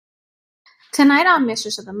Tonight on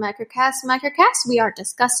Mistress of the Microcast, we are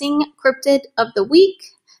discussing Cryptid of the Week,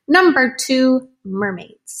 number 2,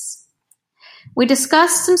 mermaids. We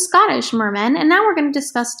discussed some Scottish mermen, and now we're going to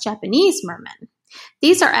discuss Japanese mermen.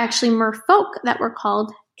 These are actually merfolk that were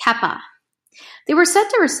called kappa. They were said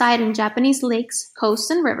to reside in Japanese lakes, coasts,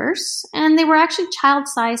 and rivers, and they were actually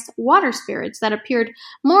child-sized water spirits that appeared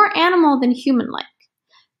more animal than human-like.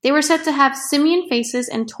 They were said to have simian faces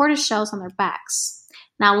and tortoise shells on their backs.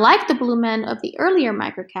 Now, like the blue men of the earlier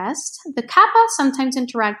microcast, the kappa sometimes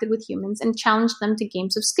interacted with humans and challenged them to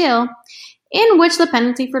games of skill, in which the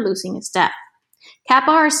penalty for losing is death.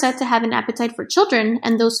 Kappa are said to have an appetite for children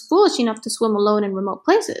and those foolish enough to swim alone in remote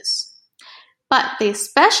places. But they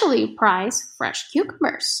especially prize fresh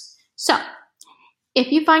cucumbers. So,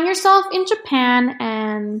 if you find yourself in Japan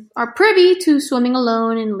and are privy to swimming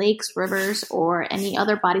alone in lakes, rivers, or any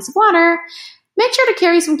other bodies of water, make sure to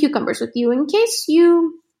carry some cucumbers with you in case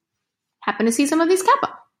you happen to see some of these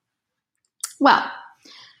kappa. Well,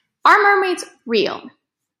 are mermaids real?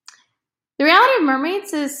 The reality of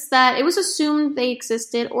mermaids is that it was assumed they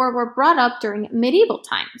existed or were brought up during medieval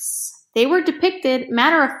times. They were depicted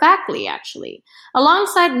matter-of-factly, actually,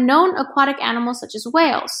 alongside known aquatic animals such as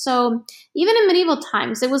whales. So even in medieval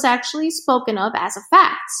times, it was actually spoken of as a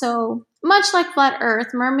fact. So much like Flat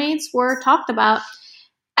Earth, mermaids were talked about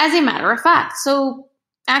as a matter of fact. So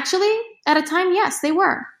actually, at a time, yes, they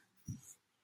were.